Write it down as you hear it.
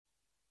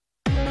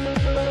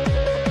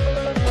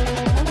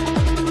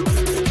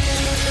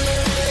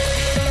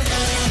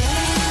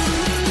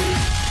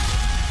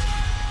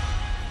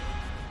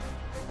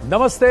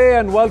Namaste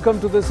and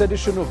welcome to this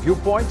edition of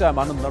Viewpoint. I'm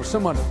Anand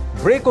Narasimhan.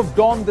 Break of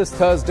dawn this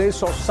Thursday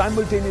saw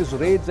simultaneous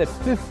raids at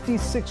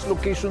 56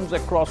 locations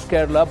across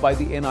Kerala by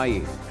the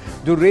NIA.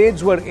 The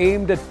raids were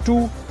aimed at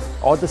the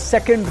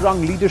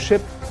second-rung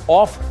leadership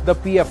of the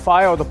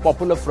PFI or the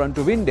Popular Front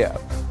of India.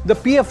 The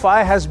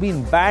PFI has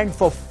been banned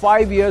for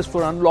 5 years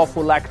for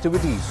unlawful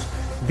activities.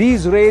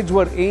 These raids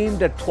were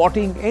aimed at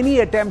thwarting any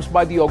attempts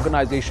by the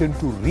organization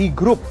to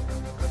regroup.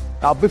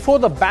 Now, before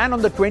the ban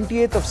on the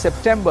 28th of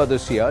September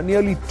this year,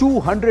 nearly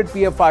 200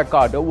 PFI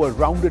cadres were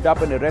rounded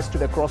up and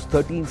arrested across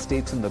 13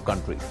 states in the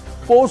country.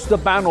 Post the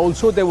ban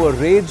also, there were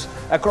raids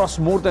across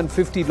more than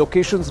 50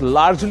 locations,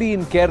 largely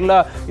in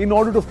Kerala, in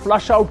order to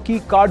flush out key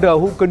cadres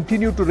who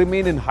continue to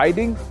remain in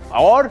hiding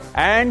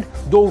and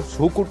those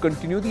who could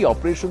continue the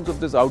operations of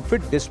this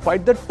outfit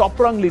despite the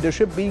top-rung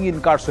leadership being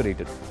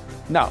incarcerated.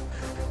 Now,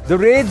 the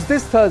raids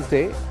this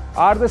Thursday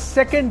are the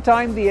second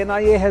time the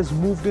NIA has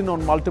moved in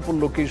on multiple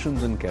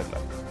locations in Kerala.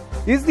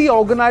 Is the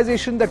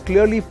organization that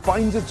clearly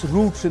finds its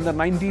roots in the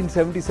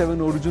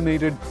 1977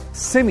 originated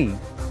SIMI,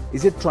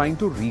 is it trying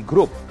to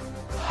regroup?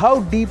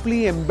 How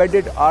deeply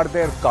embedded are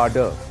their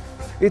cadres?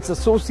 Its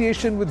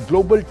association with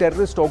global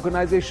terrorist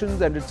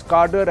organizations and its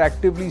cadres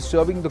actively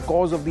serving the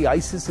cause of the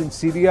ISIS in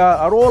Syria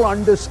are all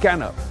under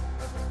scanner.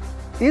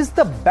 Is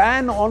the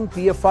ban on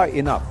PFI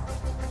enough?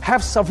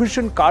 Have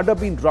sufficient cadres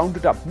been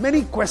rounded up?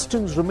 Many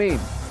questions remain.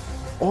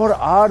 Or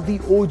are the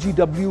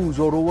OGWs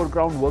or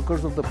overground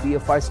workers of the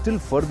PFI still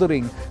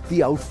furthering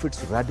the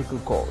outfit's radical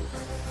call?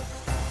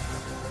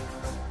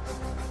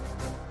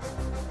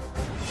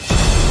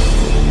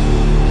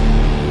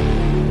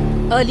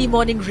 Early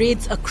morning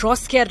raids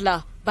across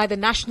Kerala by the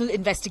National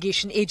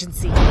Investigation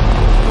Agency,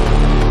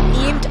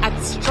 aimed at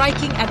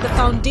striking at the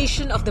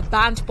foundation of the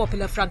banned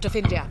Popular Front of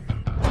India.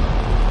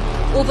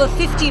 Over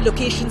 50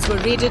 locations were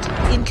raided,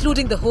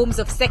 including the homes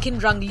of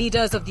second-rung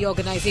leaders of the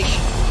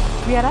organization.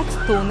 We are at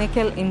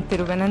Thonekal in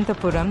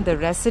Thiruvananthapuram, the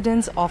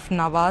residence of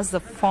Nawaz, the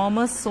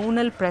former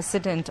zonal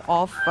president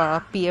of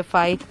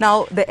PFI.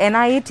 Now, the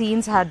NIA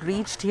teams had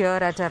reached here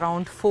at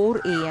around 4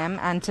 a.m.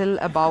 until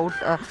about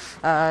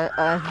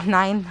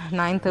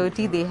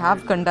 9:30. They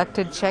have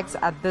conducted checks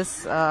at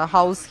this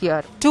house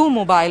here. 2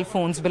 mobile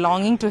phones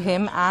belonging to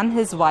him and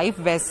his wife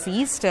were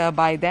seized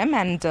by them,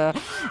 and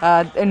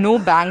no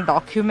bank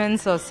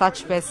documents or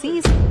such were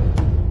seized.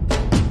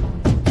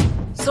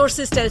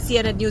 Sources tell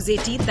CNN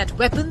News18 that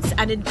weapons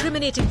and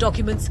incriminating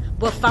documents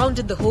were found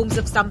in the homes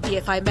of some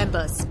PFI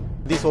members.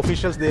 These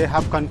officials, they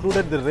have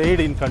concluded the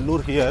raid in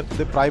Kannur here.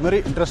 The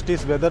primary interest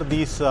is whether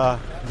these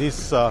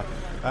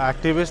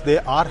activists, they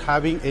are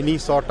having any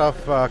sort of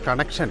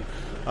connection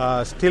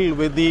still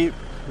with the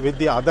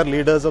other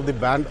leaders of the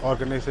banned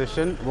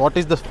organization. What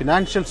is the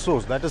financial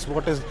source? That is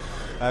what is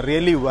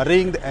really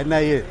worrying the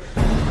NIA.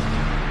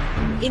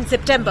 In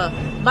September,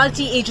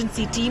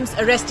 multi-agency teams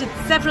arrested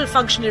several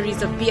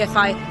functionaries of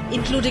PFI,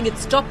 including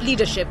its top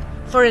leadership,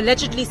 for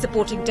allegedly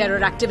supporting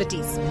terror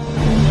activities.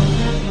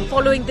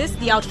 Following this,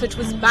 the outfit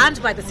was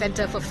banned by the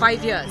centre for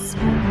 5 years.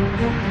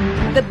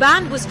 The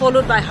ban was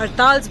followed by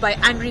hartals by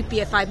angry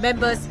PFI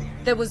members.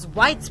 There was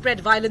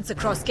widespread violence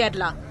across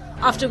Kerala,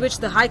 after which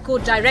the High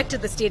Court directed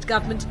the state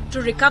government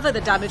to recover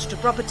the damage to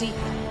property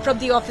from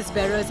the office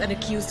bearers and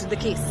accused in the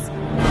case.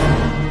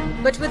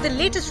 But with the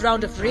latest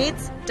round of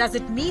raids, does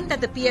it mean that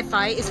the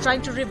PFI is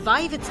trying to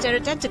revive its terror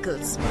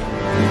tentacles?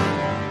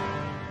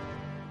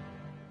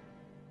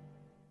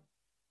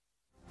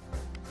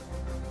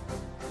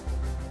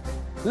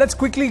 Let's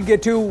quickly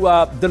get to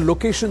the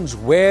locations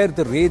where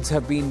the raids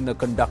have been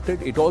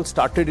conducted. It all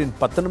started in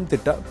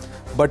Pathanamthitta,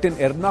 but in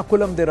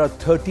Ernakulam there are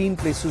 13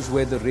 places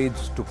where the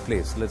raids took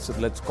place.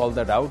 Let's call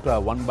that out.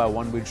 One by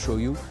one we'll show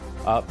you.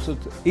 So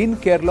in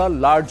Kerala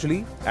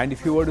largely, and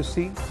if you were to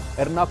see,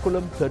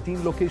 Ernakulam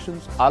 13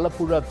 locations,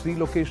 Alappuzha 3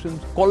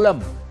 locations,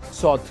 Kollam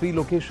saw 3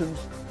 locations,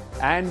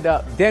 and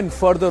then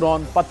further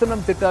on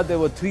Pathanamthitta there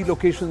were 3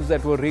 locations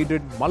that were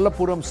raided,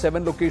 Malappuram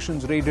 7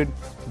 locations raided,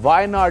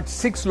 Wayanad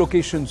 6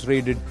 locations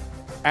raided,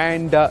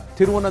 and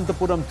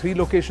Thiruvananthapuram 3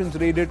 locations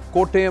raided,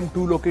 Kottayam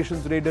 2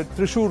 locations raided,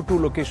 Thrissur 2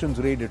 locations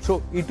raided.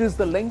 So it is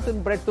the length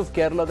and breadth of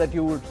Kerala that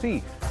you would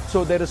see.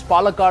 So there is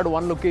Palakkad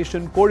 1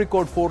 location,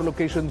 Kozhikode 4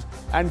 locations,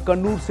 and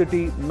Kannur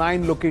city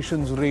 9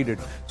 locations raided.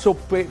 So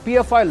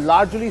PFI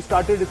largely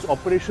started its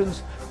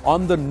operations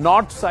on the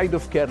north side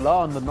of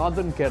Kerala, on the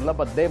northern Kerala,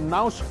 but they have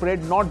now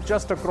spread not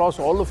just across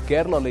all of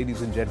Kerala,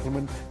 ladies and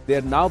gentlemen. They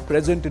are now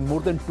present in more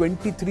than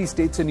 23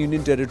 states and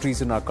union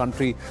territories in our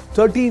country.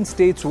 13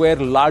 states where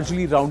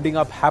largely rounding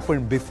up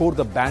happened before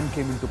the ban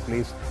came into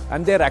place,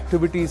 and their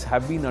activities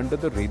have been under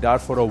the radar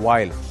for a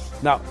while.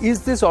 Now,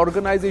 is this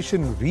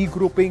organization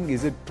regrouping?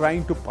 Is it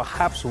trying to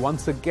perhaps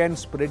once again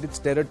spread its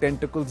terror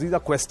tentacles? These are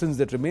questions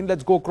that remain.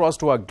 Let's go across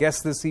to our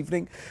guests this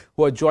evening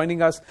who are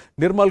joining us.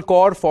 Nirmal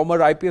Kaur,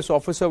 former IPS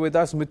officer with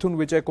us. Mithun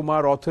Vijay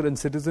Kumar, author and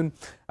citizen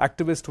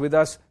activist with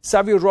us.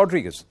 Savio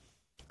Rodriguez,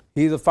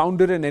 He is the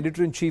founder and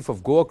editor-in-chief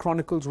of Goa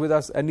Chronicles with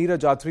us. Anira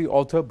Jatri,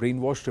 author,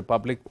 Brainwashed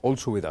Republic,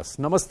 also with us.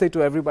 Namaste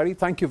to everybody.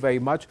 Thank you very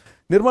much.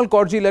 Nirmal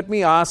Kaurji, let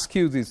me ask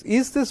you this.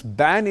 Is this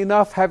ban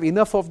enough? Have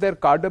enough of their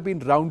cadre been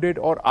rounded?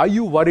 Or are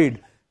you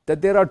worried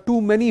that there are too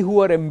many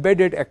who are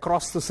embedded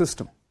across the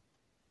system?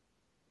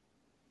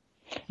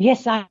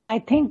 Yes, I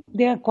think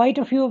there are quite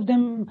a few of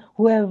them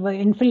who have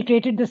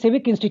infiltrated the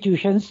civic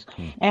institutions,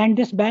 and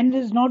this ban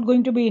is not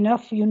going to be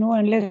enough,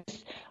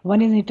 unless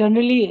one is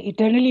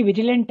eternally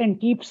vigilant and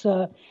keeps,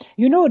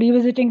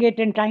 revisiting it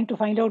and trying to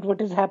find out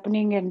what is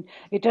happening. And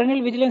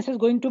eternal vigilance is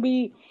going to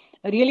be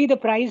really the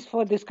prize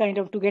for this kind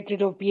of, to get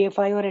rid of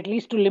PFI, or at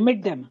least to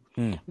limit them.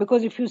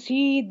 Because if you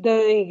see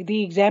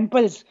the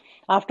examples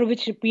after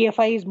which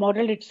PFI is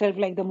modeled itself,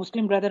 like the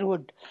Muslim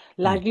Brotherhood,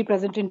 largely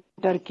present in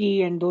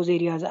Turkey and those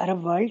areas,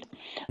 Arab world,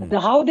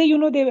 how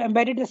they've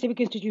embedded the civic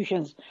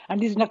institutions. And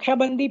these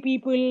Naqshbandi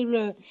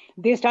people,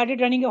 they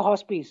started running a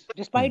hospice.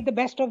 Despite the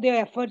best of their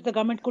efforts, the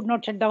government could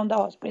not shut down the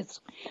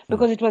hospice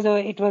because it was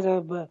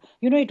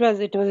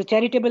a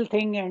charitable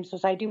thing and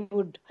society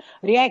would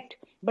react.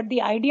 But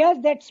the ideas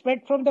that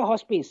spread from the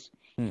hospice,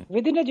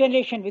 within a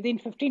generation, within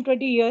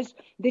 15-20 years,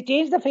 they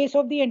changed the face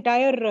of the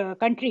entire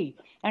country.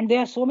 And there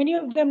are so many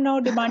of them now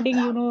demanding,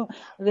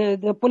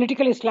 the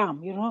political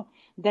Islam,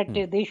 that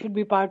they should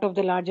be part of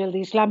the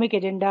Islamic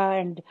agenda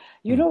and,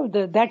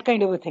 that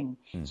kind of a thing.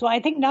 So I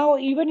think now,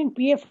 even in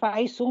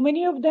PFI, so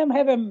many of them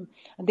have,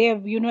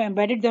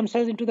 embedded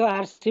themselves into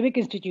our civic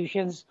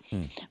institutions,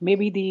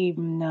 maybe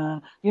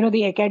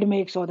the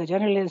academics or the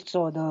journalists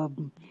or the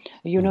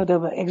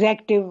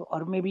executive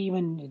or maybe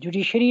even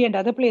judiciary and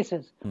other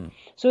places.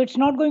 So it's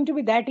not going to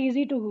be that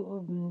easy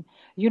to,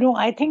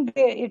 I think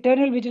the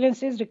eternal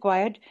vigilance is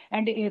required,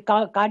 and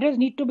cadres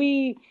need to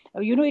be,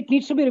 it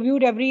needs to be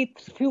reviewed every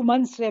few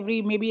months,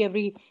 maybe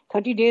every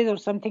 30 days or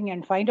something,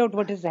 and find out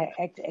what is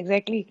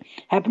exactly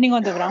happening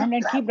on the ground,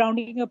 and keep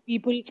rounding up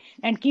people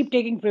and keep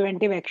taking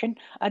preventive action.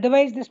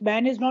 Otherwise, this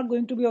ban is not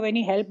going to be of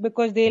any help,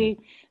 because they'll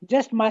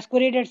just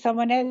masquerade as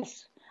someone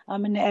else.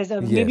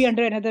 Maybe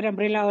under another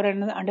umbrella or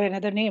under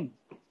another name.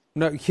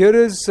 Now, here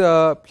is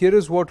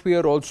what we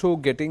are also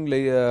getting,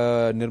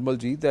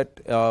 Nirmalji, that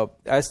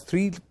as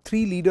three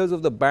leaders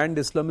of the banned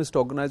Islamist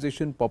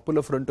organization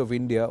Popular Front of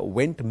India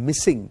went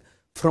missing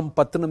from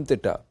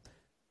Pathanamthitta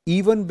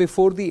even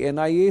before the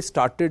NIA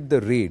started the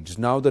raids.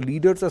 Now, the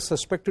leaders are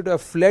suspected to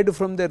have fled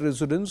from their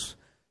residence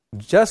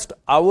just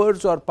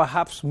hours or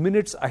perhaps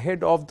minutes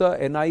ahead of the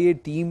NIA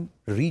team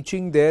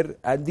reaching there,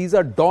 and these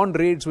are dawn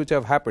raids which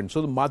have happened.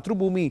 So the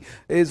Mathrubhumi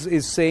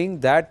is saying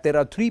that there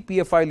are 3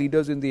 PFI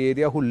leaders in the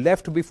area who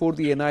left before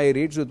the NIA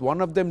raids, with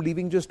one of them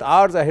leaving just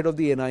hours ahead of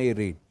the NIA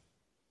raid.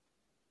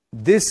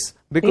 This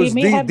because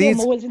they may have their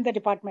moles in the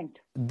department.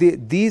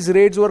 These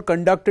raids were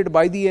conducted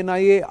by the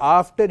NIA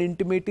after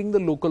intimating the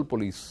local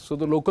police. So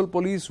the local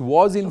police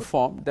was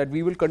informed that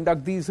we will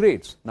conduct these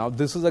raids. Now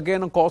this is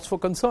again a cause for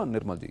concern,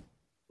 Nirmalji.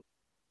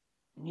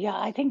 Yeah,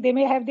 I think they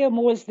may have their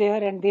moles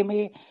there, and they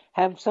may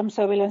have some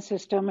surveillance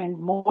system and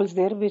moles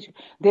there, which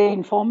there are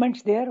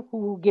informants there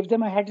who give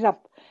them a heads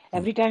up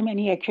every time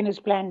any action is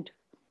planned.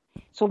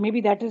 So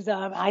maybe that is,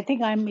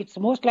 it's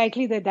most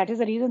likely that is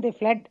the reason they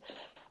fled,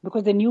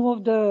 because they knew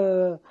of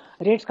the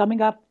raids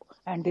coming up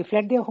and they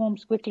fled their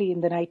homes quickly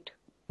in the night.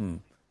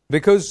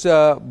 Because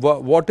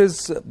what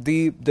is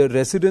the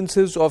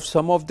residences of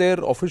some of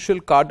their official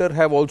cadre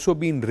have also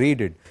been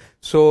raided.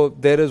 So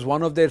there is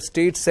one of their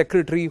state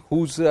secretary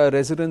whose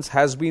residence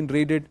has been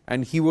raided,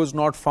 and he was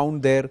not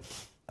found there.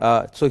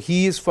 So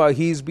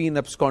he's been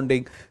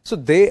absconding. So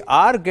they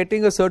are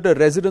getting a certain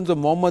residence of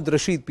Mohammad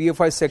Rashid,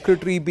 PFI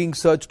secretary, being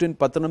searched in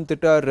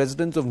Pathanamthitta,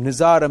 residence of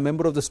Nizar, a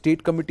member of the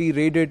state committee,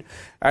 raided,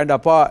 and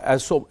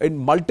so in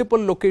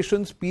multiple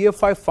locations,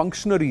 PFI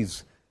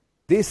functionaries,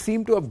 they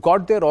seem to have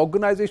got their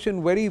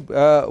organization very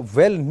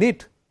well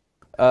knit.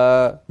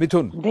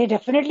 Mithun. They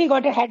definitely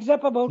got a heads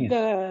up about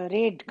the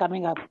raid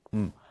coming up,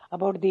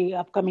 about the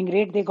upcoming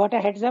raid. They got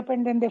a heads up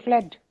and then they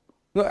fled.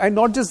 No, and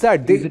not just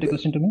that. Is it a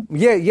question to me?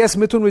 Yes,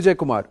 Mithun Vijay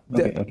Kumar.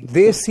 Okay.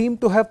 They seem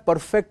to have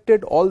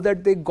perfected all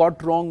that they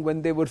got wrong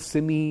when they were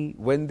SIMI,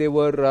 when they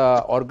were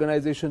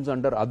organizations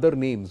under other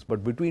names.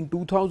 But between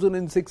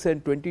 2006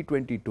 and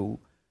 2022,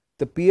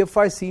 the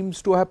PFI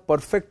seems to have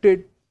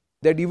perfected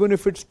that even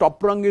if its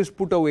top rung is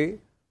put away,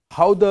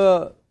 how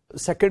the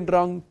second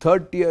rung,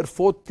 third tier,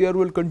 fourth tier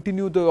will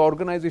continue the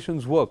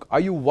organization's work. Are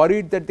you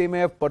worried that they may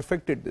have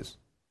perfected this?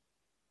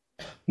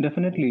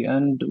 Definitely.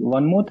 And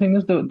one more thing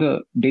is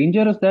the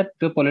danger is that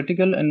the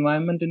political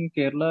environment in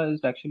Kerala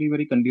is actually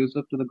very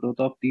conducive to the growth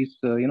of these,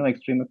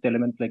 extremist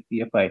elements like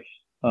PFI.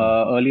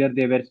 Earlier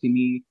they were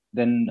SIMI,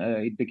 then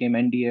it became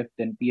NDF,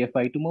 then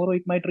PFI. Tomorrow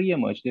it might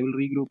re-emerge. They will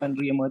regroup and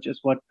re-emerge is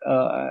what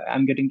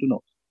I'm getting to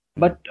know.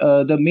 But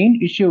the main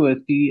issue is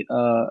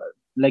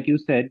like you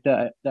said,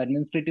 the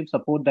administrative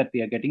support that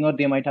they are getting, or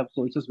they might have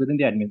sources within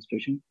the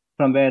administration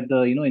from where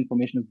the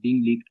information is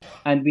being leaked.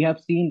 And we have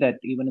seen that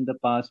even in the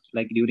past,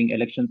 like during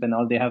elections and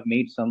all, they have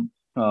made some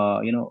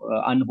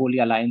unholy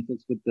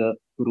alliances with the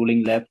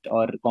ruling left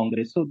or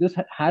Congress. So this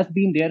has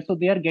been there. So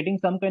they are getting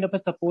some kind of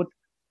a support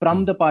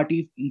from the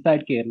parties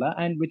inside Kerala,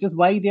 and which is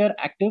why they are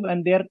active,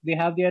 and they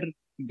have their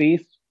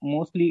base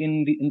mostly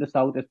in the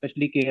south,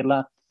 especially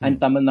Kerala and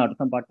Tamil Nadu,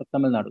 some parts of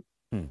Tamil Nadu.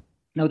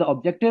 Now, the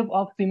objective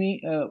of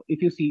Simi,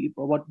 if you see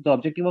what the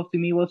objective of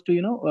Simi was to,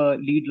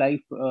 lead life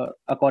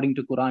according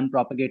to Quran,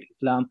 propagate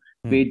Islam,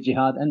 wage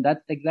jihad, and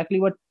that's exactly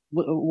what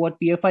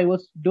PFI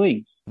was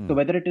doing. So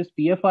whether it is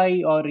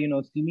PFI or,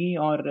 Simi,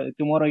 or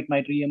tomorrow it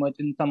might re-emerge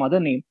in some other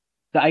name,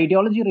 the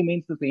ideology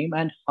remains the same.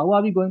 And how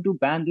are we going to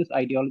ban this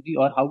ideology,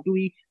 or how do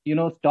we,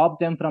 stop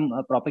them from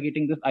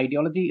propagating this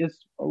ideology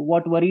is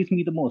what worries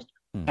me the most.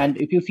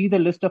 And if you see the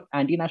list of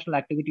anti-national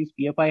activities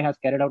PFI has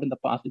carried out in the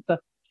past, it's a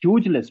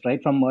huge list, right?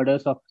 From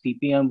murders of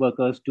CPM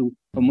workers to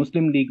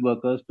Muslim League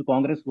workers to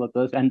Congress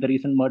workers, and the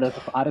recent murders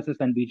of RSS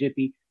and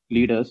BJP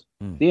leaders.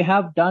 They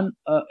have done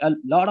a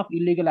lot of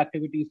illegal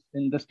activities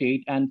in the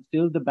state, and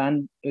still the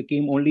ban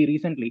came only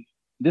recently.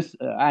 This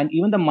and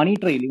even the money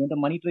trail,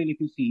 if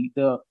you see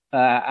the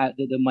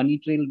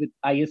money trail with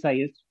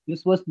ISIS,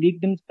 this was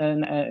leaked in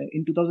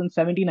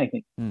 2017, I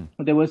think.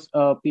 There was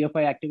a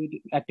PFI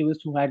activist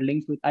who had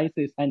links with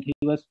ISIS, and he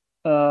was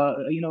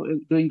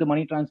doing the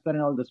money transfer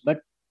and all this. But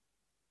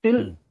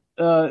till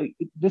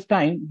this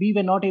time, we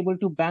were not able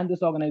to ban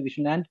this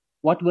organization. And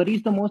what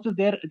worries the most is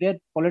their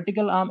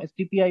political arm,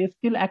 SDPI, is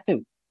still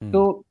active.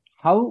 So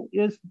how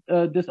is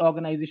this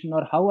organization,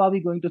 or how are we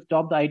going to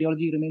stop the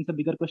ideology, remains a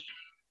bigger question.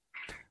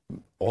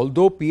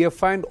 Although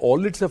PFI and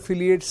all its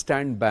affiliates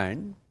stand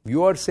banned,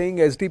 you are saying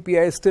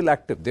SDPI is still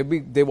active.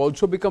 They've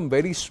also become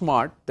very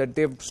smart that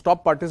they've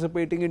stopped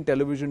participating in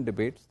television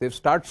debates. They've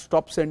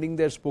stopped sending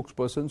their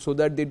spokespersons so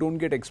that they don't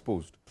get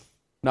exposed.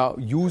 Now,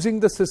 using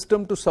the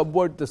system to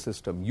subvert the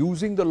system,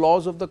 using the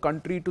laws of the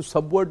country to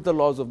subvert the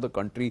laws of the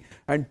country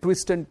and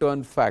twist and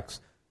turn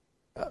facts.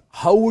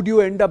 How would you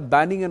end up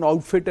banning an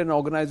outfit and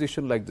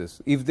organization like this?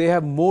 If they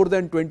have more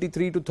than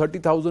 23 to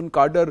 30,000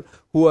 cadres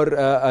who are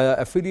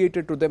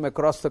affiliated to them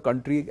across the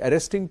country,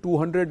 arresting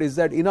 200, is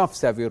that enough,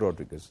 Xavier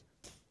Rodriguez?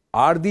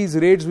 Are these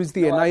raids which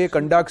the NIA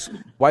conducts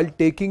while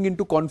taking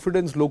into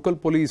confidence local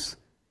police,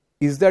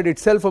 is that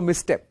itself a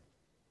misstep?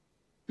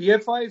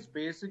 PFI is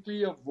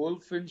basically a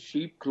wolf in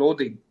sheep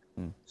clothing.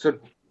 So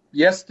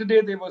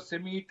yesterday they were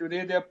Simi,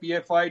 today they're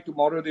PFI,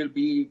 tomorrow they'll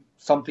be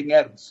something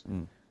else.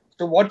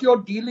 So what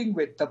you're dealing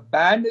with, the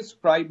ban is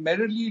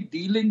primarily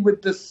dealing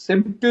with the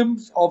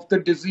symptoms of the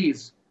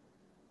disease,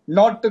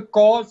 not the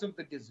cause of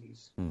the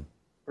disease,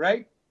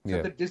 right?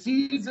 So the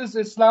disease is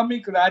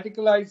Islamic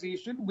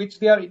radicalization, which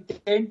their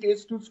intent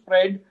is to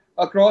spread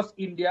across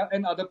India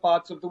and other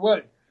parts of the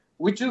world,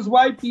 which is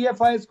why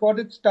PFI has got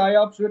its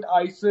tie-ups with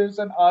ISIS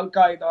and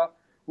Al-Qaeda,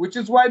 which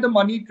is why the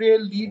money trail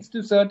leads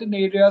to certain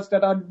areas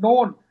that are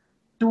known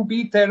to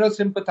be terror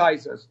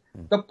sympathizers.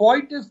 The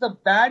point is the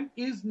ban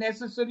is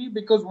necessary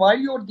because while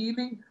you're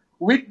dealing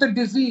with the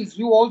disease,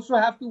 you also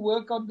have to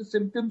work on the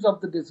symptoms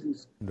of the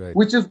disease,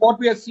 which is what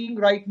we are seeing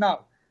right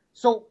now.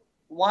 So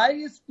why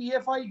is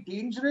PFI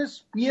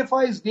dangerous?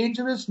 PFI is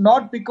dangerous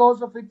not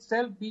because of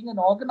itself being an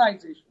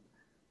organization.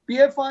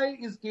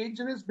 PFI is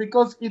dangerous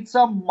because it's a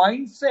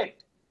mindset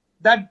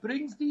that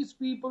brings these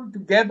people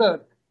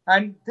together,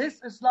 and this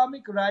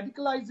Islamic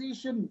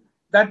radicalization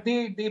that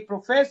they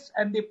profess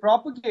and they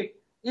propagate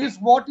is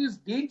what is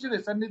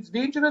dangerous. And it's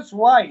dangerous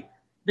why?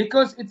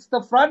 Because it's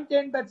the front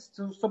end that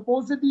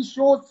supposedly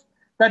shows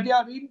that they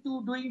are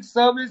into doing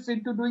service,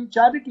 into doing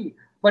charity.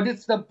 But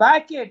it's the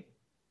back end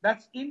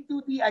that's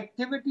into the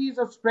activities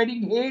of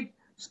spreading hate,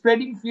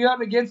 spreading fear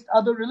against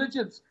other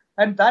religions.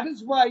 And that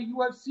is why you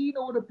have seen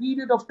over a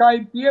period of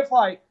time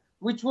PFI,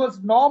 which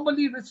was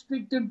normally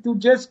restricted to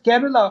just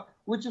Kerala,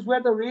 which is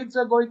where the raids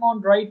are going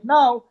on right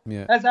now,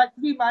 has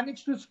actually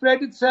managed to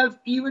spread itself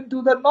even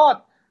to the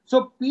north.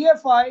 So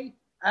PFI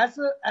as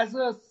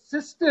a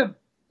system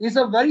is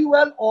a very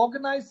well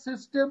organized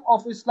system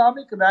of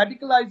Islamic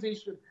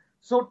radicalization.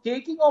 So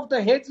taking off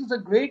the heads is a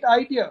great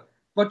idea,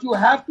 but you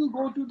have to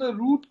go to the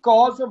root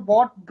cause of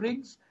what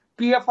brings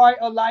PFI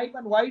alive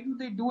and why do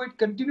they do it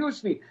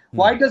continuously?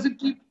 Why does it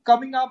keep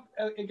coming up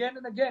again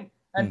and again?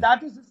 And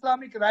that is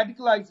Islamic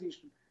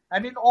radicalization.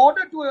 And in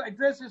order to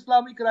address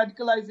Islamic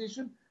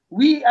radicalization,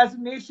 we as a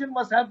nation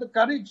must have the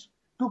courage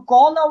to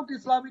call out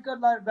Islamic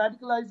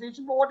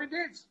radicalization for what it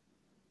is.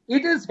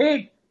 It is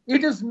hate.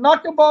 It is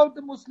not about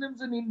the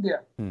Muslims in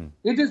India.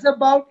 It is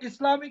about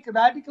Islamic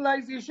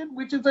radicalization,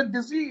 which is a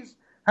disease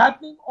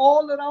happening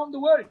all around the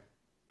world.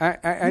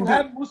 You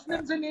have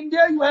Muslims in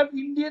India, you have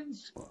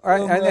Indians.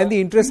 And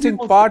the interesting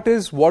part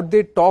is what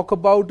they talk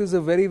about is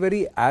a very,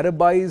 very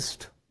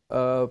Arabized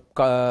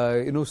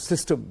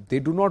system. They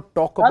do not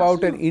talk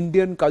about an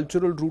Indian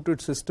cultural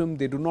rooted system.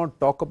 They do not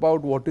talk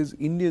about what is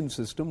Indian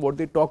system. What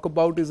they talk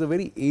about is a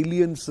very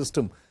alien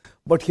system.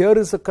 But here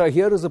is a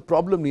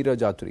problem,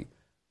 Neeraj Atri.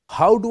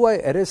 How do I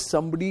arrest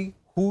somebody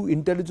who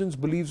intelligence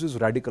believes is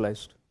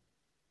radicalized?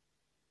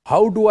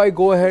 How do I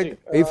go ahead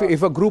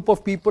if a group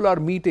of people are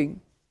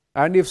meeting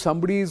and if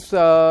somebody is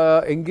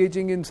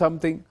engaging in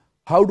something,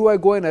 how do I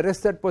go and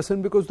arrest that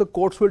person? Because the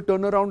courts will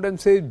turn around and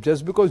say,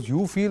 just because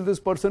you feel this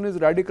person is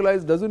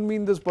radicalized doesn't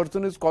mean this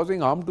person is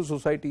causing harm to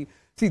society.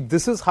 See,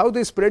 this is how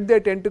they spread their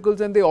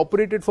tentacles, and they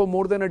operated for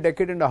more than a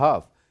decade and a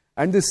half.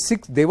 And the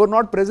Sikhs, they were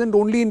not present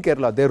only in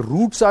Kerala. Their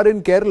roots are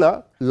in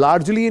Kerala,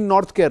 largely in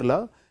North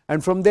Kerala,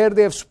 and from there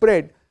they have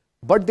spread.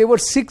 But there were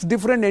 6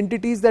 different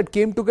entities that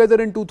came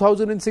together in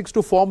 2006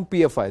 to form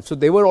PFI. So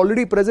they were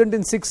already present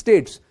in 6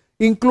 states,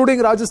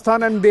 including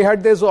Rajasthan, and they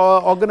had this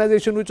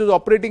organization which was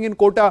operating in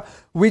Kota,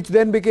 which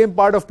then became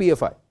part of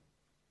PFI.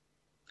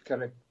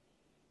 Correct.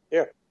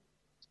 Yeah.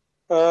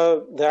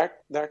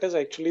 That is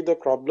actually the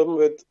problem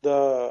with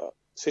the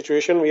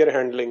situation we are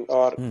handling,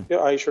 or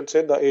I should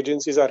say the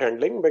agencies are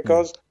handling,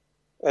 because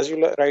as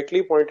you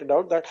rightly pointed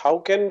out, that how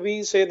can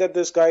we say that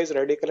this guy is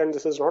radical and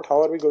this is not,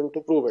 how are we going to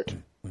prove it?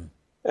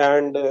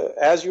 And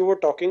as you were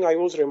talking, I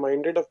was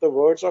reminded of the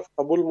words of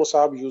Abul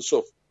Musab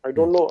Yusuf. I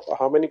don't know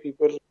how many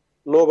people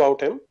know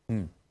about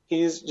him.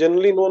 He is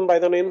generally known by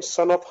the name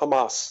Son of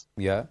Hamas.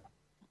 Yeah.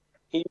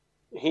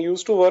 He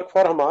used to work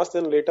for Hamas,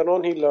 then later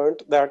on he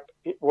learned that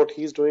what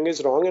he's doing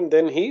is wrong, and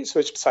then he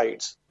switched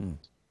sides.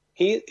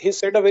 He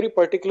said a very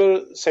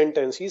particular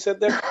sentence. He said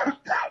that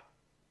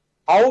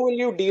how will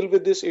you deal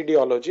with this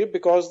ideology?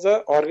 Because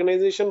the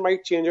organization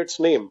might change its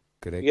name.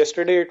 Correct.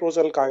 Yesterday it was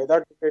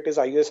Al-Qaeda, it is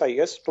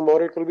ISIS,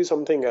 tomorrow it will be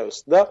something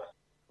else. The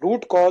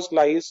root cause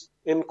lies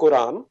in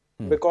Quran,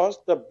 because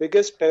the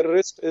biggest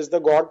terrorist is the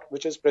God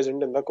which is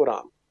present in the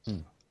Quran.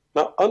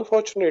 Now,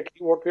 unfortunately,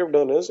 what we have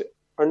done is,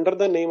 under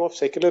the name of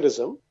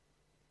secularism,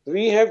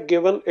 we have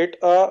given it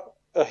a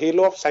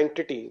halo of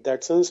sanctity,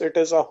 that since it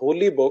is a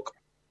holy book,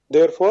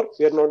 therefore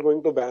we are not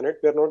going to ban it,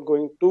 we are not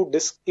going to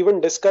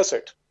even discuss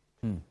it.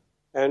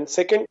 And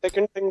second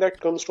thing that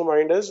comes to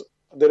mind is,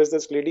 there is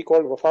this lady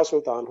called Wafa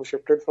Sultan who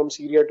shifted from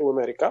Syria to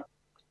America.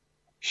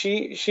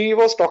 She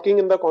was talking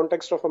in the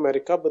context of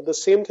America, but the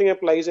same thing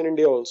applies in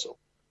India also.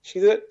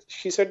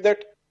 She said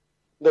that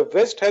the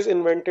West has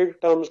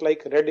invented terms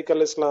like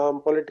radical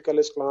Islam, political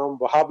Islam,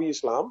 Wahhabi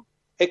Islam.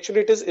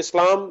 Actually, it is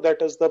Islam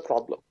that is the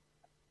problem.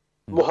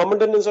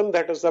 Mohammedanism,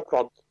 that is the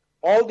problem.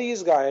 All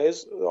these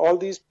guys, all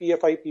these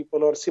PFI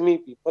people or Simi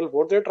people,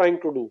 what they're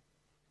trying to do?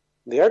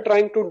 They are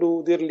trying to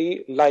do their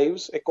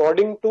lives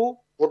according to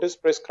what is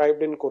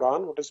prescribed in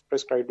Quran, what is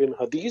prescribed in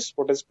Hadith,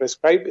 what is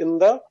prescribed in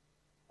the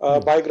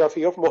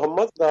biography of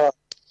Muhammad, the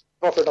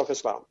Prophet of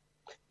Islam.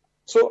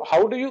 So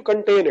how do you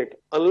contain it?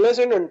 Unless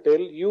and until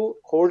you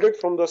hold it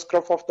from the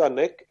scruff of the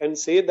neck and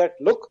say that,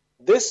 look,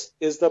 this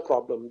is the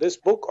problem. This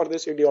book or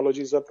this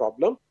ideology is the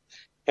problem.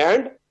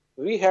 And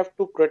we have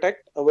to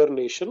protect our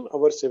nation,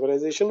 our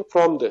civilization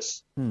from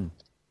this.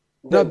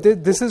 Now,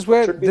 this is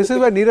where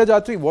Neeraj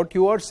Atri, what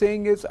you are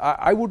saying is,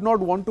 I would not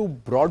want to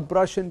broad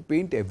brush and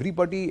paint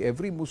everybody,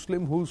 every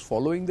Muslim who's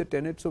following the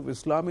tenets of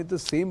Islam in the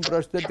same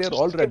brush that they're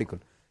all radical.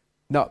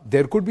 Now,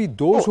 there could be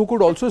those who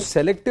could also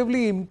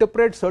selectively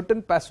interpret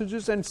certain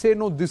passages and say,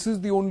 no, this is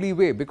the only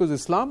way, because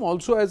Islam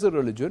also as a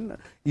religion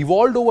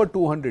evolved over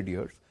 200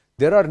 years.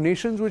 There are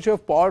nations which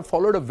have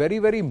followed a very,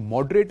 very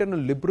moderate and a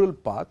liberal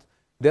path.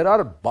 There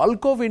are a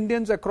bulk of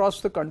Indians across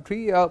the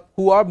country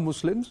who are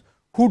Muslims,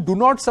 who do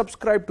not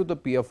subscribe to the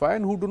PFI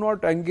and who do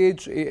not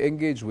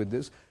engage with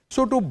this.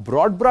 So to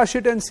broad brush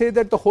it and say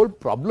that the whole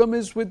problem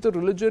is with the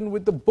religion,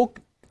 with the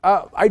book,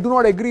 I do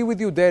not agree with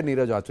you there,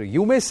 Neeraj Atri.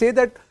 You may say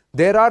that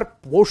there are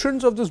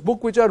portions of this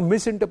book which are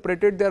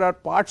misinterpreted, there are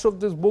parts of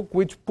this book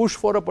which push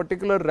for a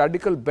particular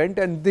radical bent,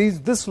 and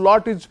this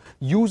lot is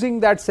using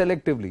that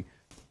selectively.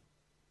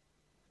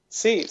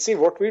 See,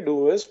 what we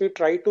do is we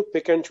try to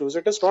pick and choose.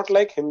 It is not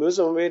like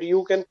Hinduism where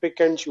you can pick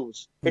and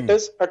choose. It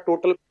is a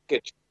total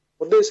package.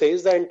 What they say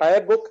is the entire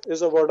book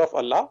is a word of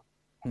Allah,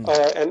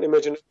 an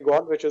imaginary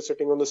God which is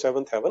sitting on the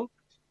 7th heaven.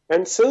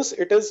 And since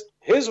it is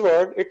His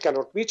word, it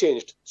cannot be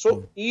changed.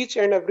 So each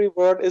and every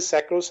word is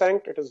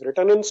sacrosanct. It is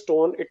written in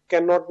stone. It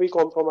cannot be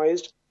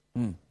compromised.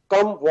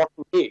 Come what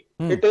may.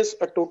 It is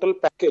a total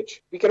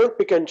package. We cannot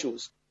pick and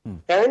choose.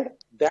 And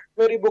that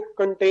very book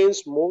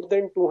contains more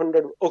than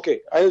 200. Okay,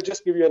 I'll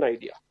just give you an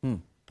idea.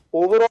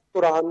 Overall,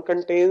 Quran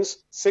contains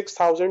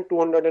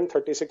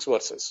 6,236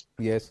 verses.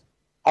 Yes.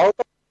 Out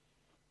of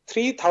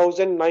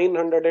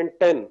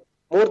 3,910,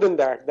 more than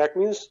that, that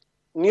means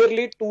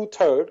nearly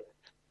 2/3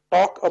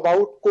 talk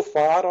about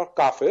kuffar or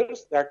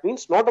kafirs. That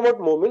means not about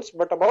Muslims,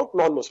 but about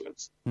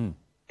non-Muslims.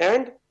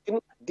 And in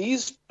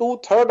these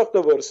 2/3 of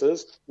the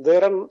verses,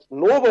 there are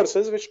no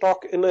verses which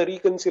talk in a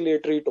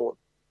reconciliatory tone.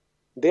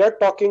 They are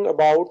talking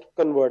about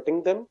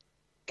converting them,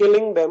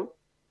 killing them,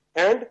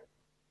 and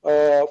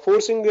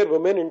forcing their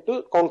women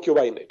into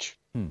concubinage.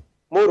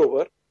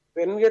 Moreover,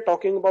 when we are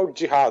talking about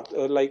jihad,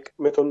 like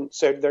Mithun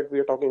said that we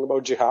are talking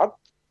about jihad,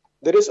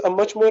 there is a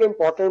much more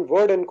important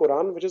word in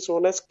Quran which is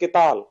known as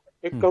qital.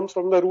 It comes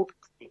from the root.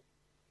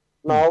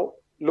 Now,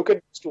 look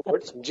at these two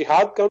words.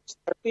 Jihad comes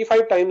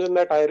 35 times in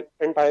that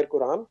entire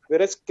Quran,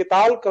 whereas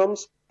qital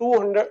comes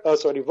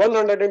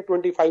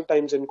 125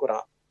 times in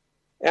Quran.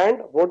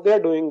 And what they are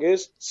doing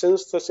is,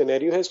 since the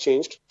scenario has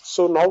changed,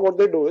 so now what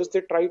they do is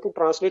they try to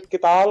translate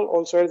qital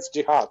also as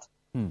jihad.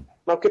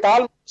 Now,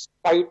 qital means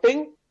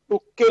fighting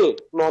to kill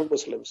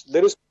non-Muslims.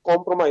 There is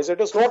compromise. It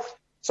is not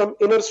some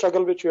inner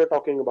struggle which we are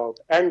talking about.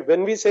 And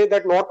when we say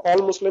that not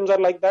all Muslims are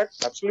like that,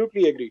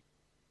 absolutely agree.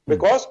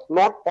 Because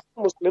not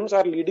all Muslims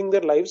are leading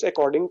their lives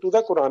according to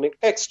the Quranic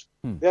text.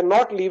 They are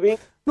not leaving.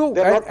 No,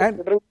 they are not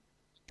considering.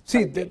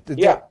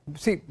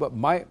 See,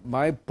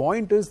 my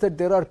point is that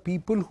there are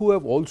people who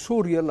have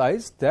also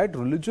realized that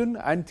religion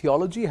and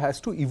theology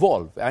has to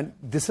evolve, and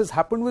this has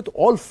happened with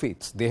all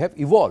faiths. They have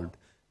evolved.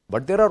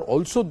 But there are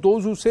also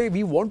those who say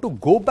we want to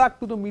go back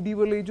to the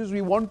medieval ages,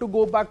 we want to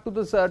go back to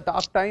the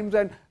dark times,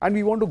 and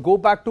we want to go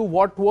back to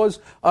what was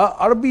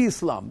Arabi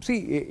Islam. See,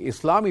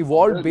 Islam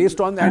evolved based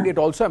on, and it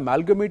also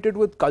amalgamated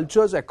with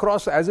cultures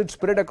across, as it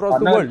spread across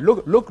the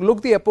world.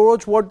 Look the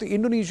approach what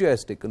Indonesia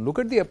has taken. Look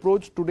at the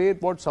approach today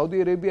what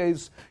Saudi Arabia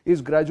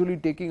is gradually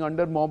taking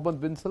under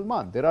Mohammed bin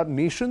Salman. There are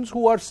nations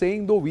who are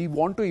saying, though we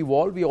want to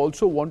evolve, we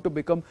also want to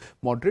become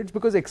moderates,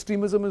 because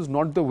extremism is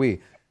not the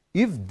way.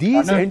 If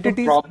these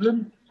entities...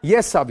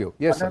 Yes, Sabio.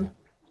 Yes, Sabio.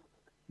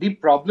 The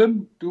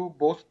problem to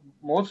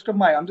most of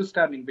my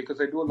understanding,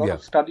 because I do a lot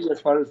of study as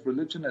far as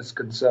religion is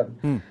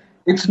concerned,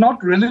 it's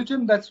not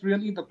religion that's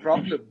really the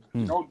problem.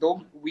 You know,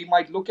 though we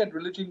might look at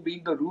religion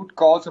being the root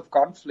cause of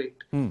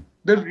conflict,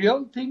 the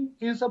real thing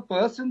is a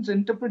person's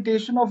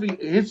interpretation of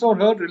his or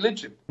her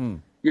religion.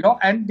 You know,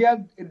 and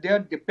their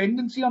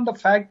dependency on the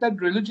fact that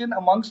religion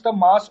amongst a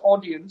mass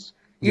audience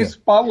is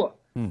power.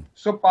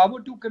 So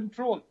power to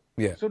control.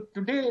 So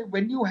today,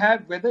 when you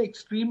have whether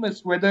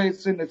extremists, whether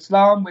it's in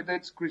Islam, whether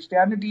it's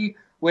Christianity,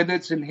 whether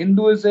it's in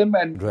Hinduism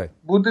and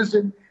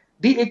Buddhism,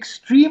 the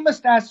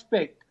extremist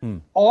aspect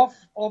of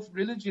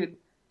religion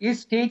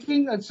is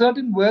taking a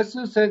certain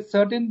verses,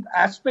 certain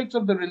aspects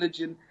of the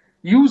religion,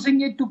 using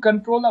it to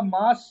control a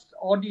mass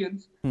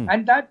audience,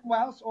 and that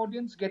mass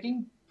audience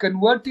getting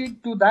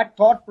converted to that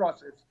thought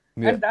process.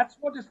 And that's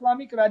what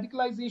Islamic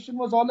radicalization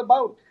was all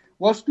about,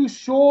 was to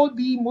show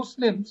the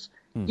Muslims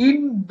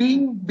in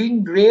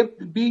being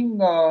raped, being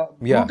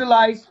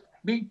brutalized,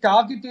 being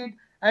targeted,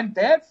 and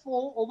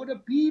therefore over a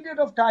period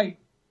of time,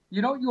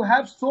 you know, you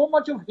have so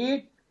much of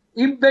hate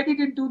embedded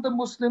into the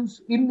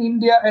Muslims in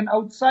India and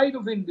outside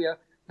of India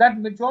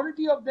that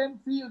majority of them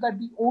feel that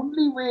the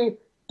only way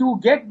to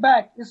get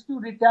back is to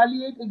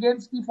retaliate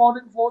against the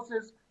foreign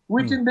forces,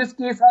 which in this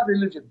case are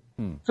religion.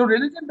 So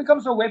religion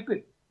becomes a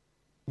weapon.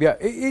 Yeah,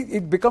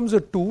 it becomes a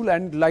tool,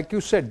 and like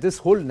you said, this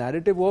whole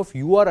narrative of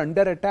you are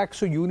under attack,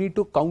 so you need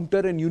to counter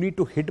and you need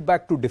to hit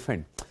back to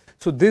defend.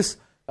 So this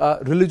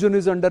religion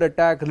is under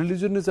attack,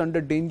 religion is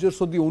under danger,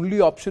 so the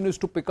only option is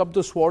to pick up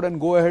the sword and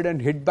go ahead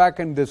and hit back,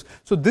 and this.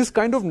 So this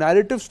kind of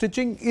narrative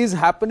stitching is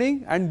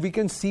happening, and we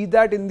can see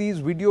that in these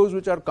videos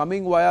which are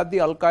coming via the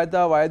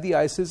Al-Qaeda, via the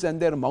ISIS and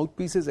their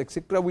mouthpieces,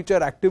 etc., which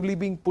are actively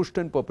being pushed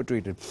and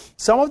perpetrated.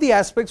 Some of the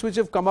aspects which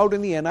have come out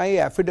in the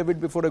NIA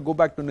affidavit, before I go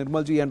back to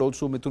Nirmalji and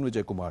also Mithun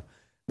Vijay Kumar.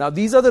 Now,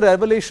 these are the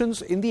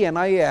revelations in the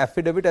NIA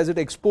affidavit as it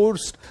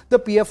exposed the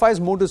PFI's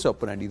modus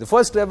operandi. The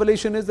first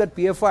revelation is that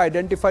PFI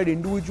identified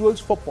individuals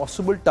for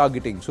possible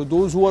targeting. So,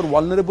 those who are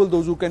vulnerable,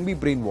 those who can be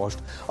brainwashed.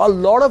 A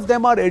lot of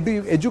them are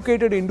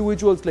educated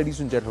individuals,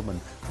 ladies and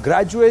gentlemen.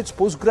 Graduates,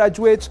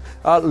 postgraduates,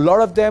 a lot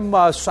of them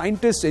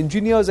scientists,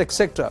 engineers,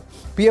 etc.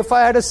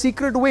 PFI had a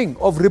secret wing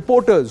of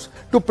reporters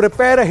to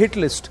prepare a hit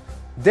list.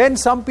 Then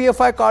some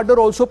PFI cadre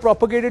also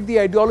propagated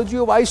the ideology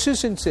of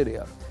ISIS in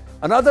Syria.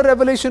 Another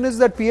revelation is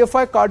that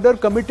PFI cadre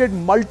committed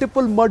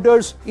multiple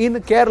murders in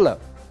Kerala.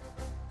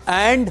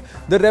 And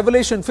the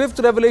fifth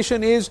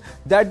revelation is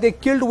that they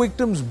killed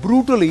victims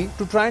brutally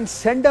to try and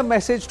send a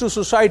message to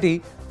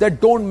society that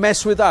don't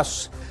mess with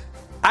us.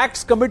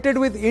 Acts committed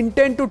with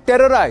intent to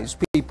terrorize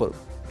people.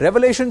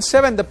 Revelation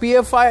 7, the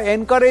PFI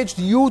encouraged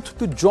youth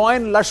to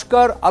join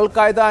Lashkar,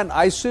 Al-Qaeda and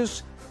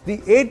ISIS. The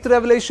 8th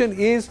revelation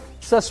is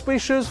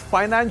suspicious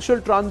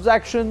financial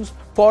transactions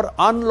for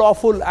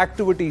unlawful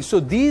activities.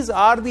 So these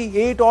are the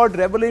 8 odd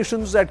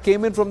revelations that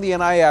came in from the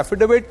NIA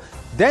affidavit.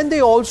 Then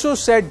they also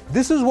said,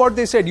 this is what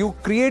they said, you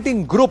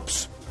creating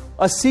groups,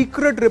 a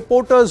secret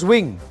reporters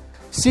wing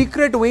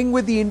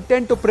with the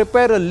intent to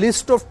prepare a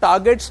list of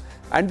targets,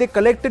 and they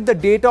collected the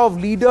data of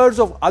leaders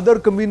of other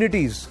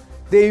communities.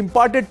 They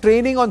imparted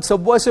training on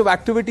subversive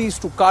activities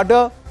to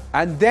cadre,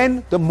 and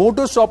then the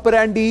modus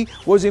operandi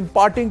was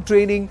imparting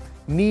training,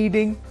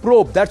 needing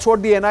probe. That's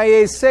what the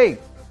NIA is saying.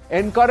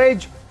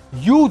 Encourage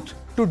youth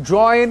to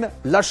join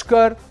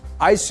Lashkar,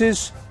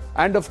 ISIS,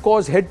 and of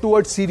course head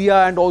towards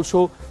Syria and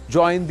also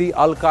join the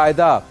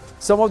Al-Qaeda.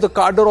 Some of the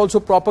cadre also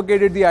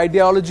propagated the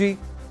ideology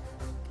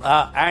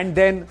and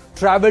then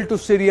traveled to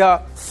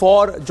Syria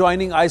for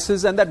joining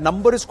ISIS, and that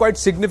number is quite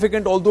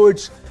significant, although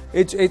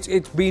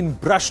it's been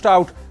brushed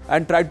out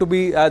and tried to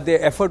be, the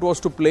effort was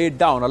to play it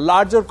down. A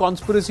larger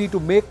conspiracy to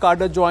make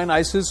cadre join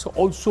ISIS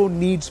also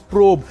needs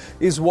probe,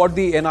 is what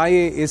the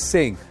NIA is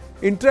saying.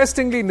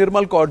 Interestingly,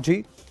 Nirmal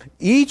Kaurji,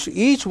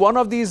 each one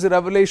of these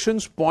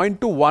revelations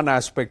point to one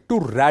aspect, to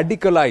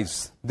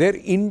radicalize. Their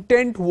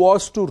intent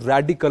was to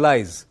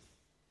radicalize.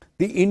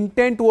 The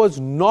intent was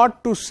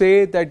not to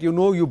say that,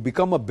 you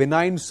become a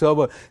benign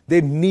server.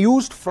 They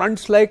used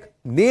fronts like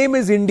name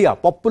is India,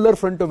 Popular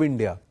Front of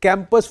India,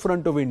 Campus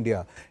Front of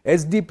India,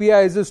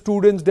 SDPI is the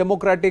Students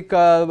Democratic,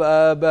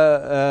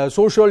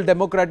 Social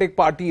Democratic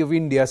Party of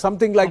India,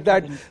 something like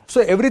that. So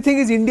everything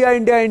is India,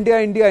 India,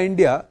 India, India,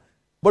 India.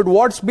 But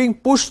what's being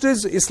pushed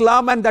is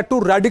Islam, and that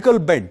too radical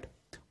bent.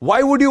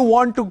 Why would you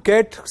want to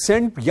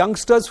send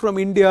youngsters from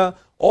India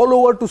all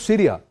over to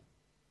Syria?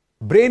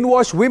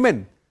 Brainwash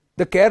women.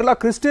 The Kerala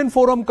Christian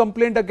Forum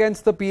complained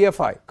against the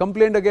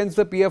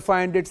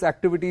PFI and its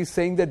activities,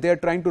 saying that they are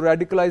trying to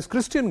radicalize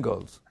Christian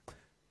girls.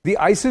 The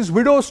ISIS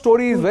widow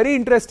story is very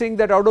interesting,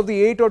 that out of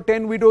the 8 or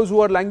 10 widows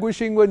who are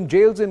languishing in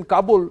jails in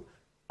Kabul,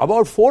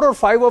 about 4 or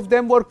 5 of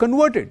them were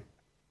converted.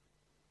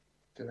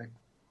 Correct.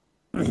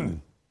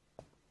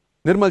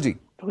 Nirmalji.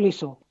 Truly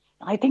so.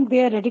 I think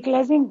they are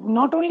radicalizing.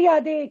 Not only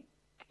are they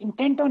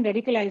intent on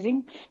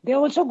radicalizing, they are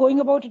also going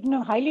about it in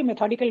a highly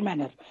methodical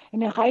manner,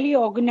 in a highly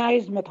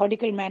organized,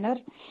 methodical manner.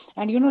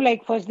 And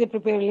like first they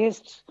prepare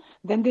lists,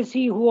 then they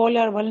see who all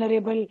are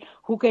vulnerable,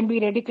 who can be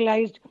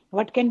radicalized,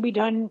 what can be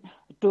done,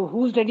 to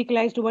who's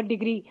radicalized to what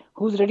degree,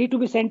 who's ready to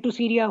be sent to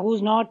Syria,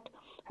 who's not,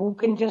 who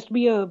can just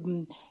be a,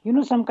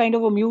 some kind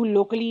of a mule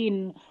locally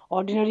in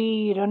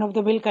ordinary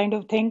run-of-the-mill kind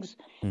of things.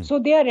 So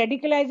they are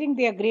radicalizing,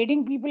 they are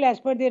grading people as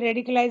per their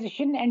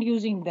radicalization and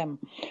using them.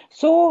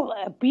 So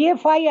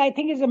PFI, I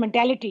think, is a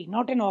mentality,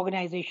 not an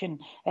organization.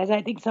 As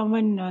I think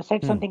someone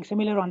said something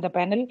similar on the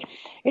panel.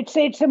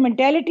 It's a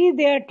mentality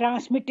they are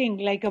transmitting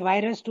like a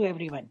virus to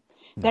everyone.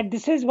 That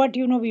this is what,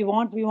 we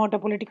want a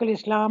political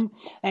Islam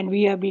and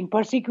we are being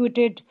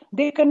persecuted.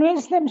 They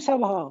convince them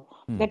somehow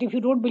that if you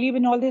don't believe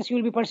in all this,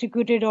 you'll be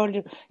persecuted, or,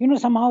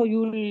 somehow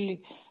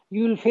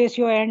you'll face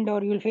your end,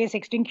 or you'll face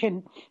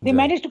extinction. They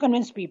manage to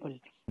convince people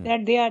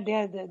that they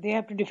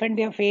have to defend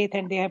their faith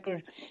and they have to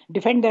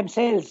defend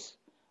themselves.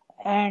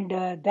 And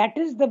that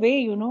is the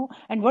way,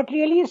 and what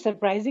really is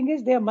surprising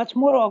is they are much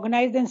more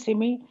organized than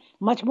Simi,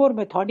 much more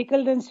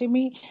methodical than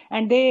Simi,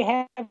 and they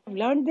have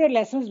learned their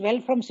lessons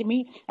well from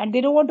Simi, and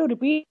they don't want to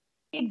repeat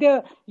they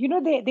have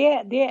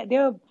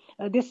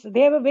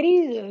a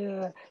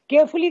very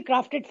carefully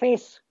crafted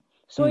face.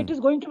 So it is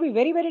going to be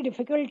very, very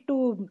difficult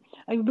to,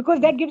 because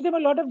that gives them a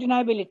lot of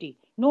deniability.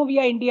 No, we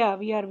are India.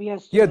 We are.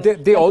 Yeah,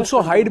 they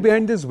also hide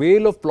behind this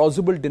veil of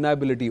plausible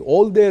deniability.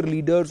 All their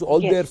leaders,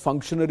 all their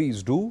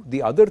functionaries do.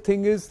 The other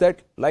thing is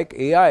that, like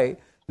AI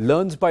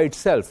learns by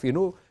itself,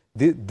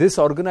 this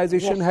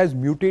organization has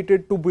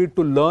mutated to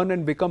learn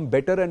and become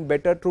better and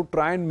better, to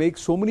try and make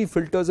so many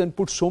filters and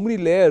put so many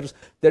layers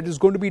that it's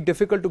going to be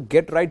difficult to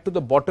get right to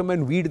the bottom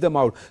and weed them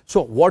out.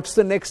 So what's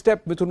the next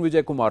step, Mithun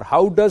Vijay Kumar?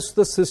 How does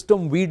the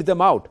system weed them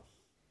out?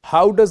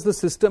 How does the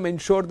system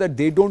ensure that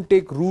they don't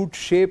take root,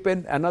 shape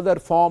in another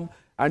form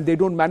and they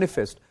don't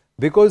manifest?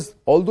 Because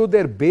although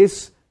their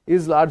base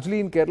is largely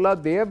in Kerala,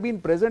 they have been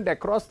present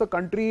across the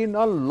country in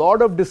a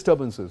lot of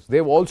disturbances.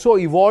 They've also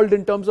evolved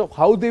in terms of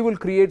how they will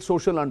create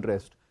social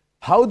unrest,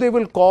 how they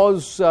will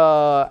cause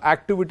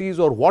activities,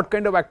 or what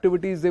kind of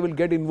activities they will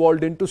get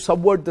involved in to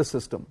subvert the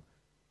system.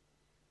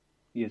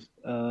 Yes.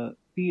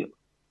 See,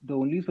 the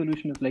only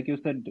solution is, like you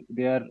said,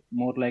 they are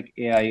more like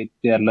AI.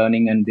 They are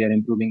learning and they are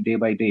improving day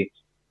by day.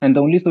 And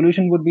the only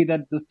solution would be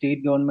that the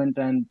state government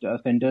and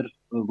center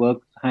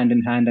works hand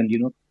in hand and,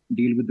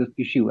 deal with this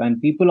issue.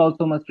 And people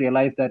also must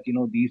realize that,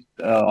 these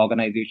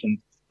organizations,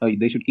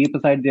 they should keep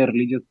aside their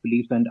religious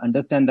beliefs and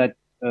understand that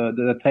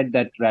the threat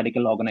that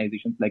radical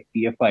organizations like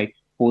PFI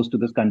pose to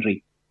this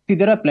country. See,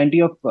 there are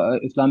plenty of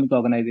Islamic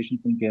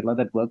organizations in Kerala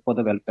that work for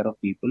the welfare of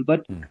people,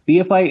 but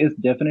PFI is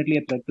definitely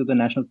a threat to the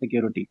national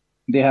security.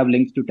 They have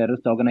links to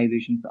terrorist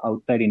organizations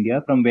outside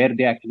India, from where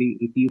they actually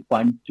receive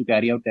funds to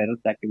carry out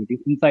terrorist activities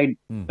inside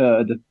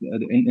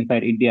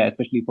inside India,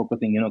 especially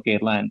focusing,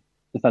 Kerala and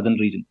the southern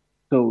region.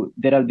 So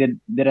there are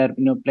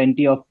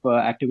plenty of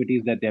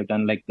activities that they have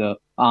done, like the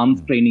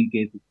arms training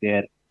cases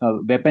there,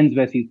 weapons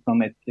were seized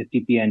from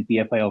STP and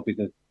PFI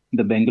officers.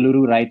 The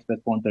Bengaluru riots were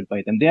sponsored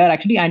by them. They are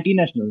actually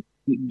anti-national.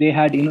 They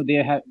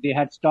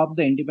had stopped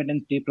the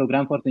Independence Day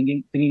program for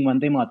singing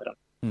Vande Mataram.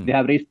 They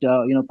have raised,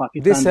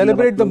 Pakistan. They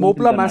celebrate the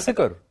Mopla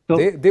massacre. So,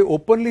 they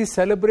openly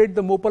celebrate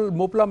the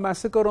Mopla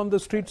massacre on the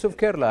streets of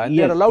Kerala, and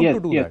they are allowed to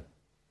do that.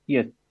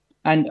 Yes,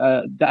 and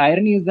the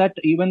irony is that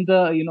even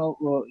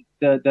the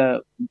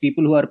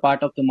people who are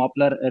part of the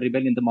Mopla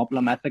rebellion, the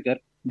Mopla massacre,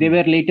 they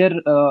were later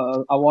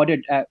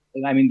awarded.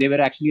 They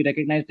were actually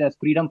recognized as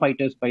freedom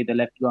fighters by the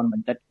left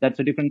government. That's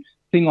a different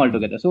thing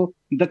altogether. So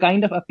the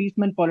kind of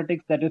appeasement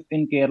politics that is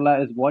in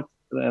Kerala is what's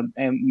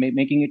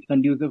making it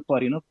conducive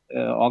for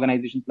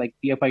organizations like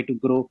PFI to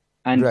grow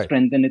and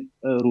strengthen its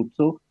roots.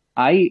 So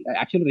I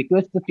actually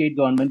request the state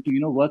government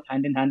to work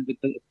hand in hand with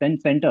the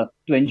center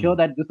to ensure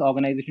that this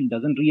organization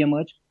doesn't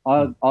re-emerge,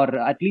 or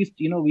at least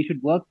we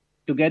should work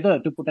together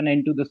to put an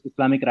end to this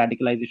Islamic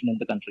radicalization in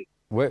the country.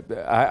 Well,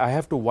 I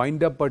have to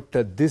wind up, but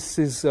this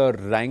is a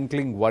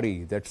rankling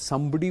worry that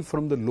somebody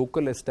from the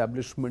local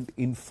establishment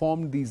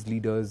informed these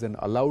leaders and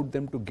allowed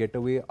them to get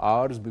away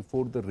hours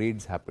before the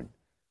raids happened.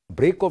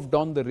 Break of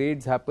dawn, the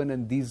raids happen,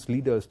 and these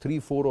leaders,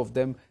 3-4 of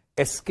them,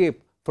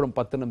 escape from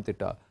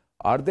Pathanamthitta.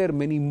 Are there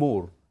many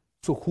more?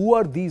 So who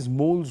are these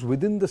moles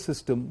within the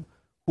system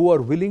who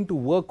are willing to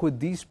work with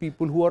these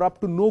people who are up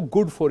to no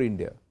good for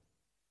India?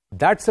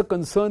 That's a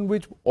concern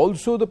which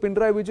also the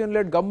Pinarayi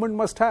Vijayan-led government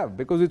must have,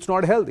 because it's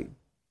not healthy.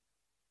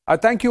 I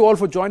thank you all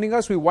for joining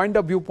us. We wind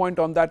up Viewpoint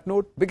on that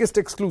note. Biggest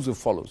exclusive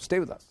follows. Stay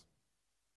with us.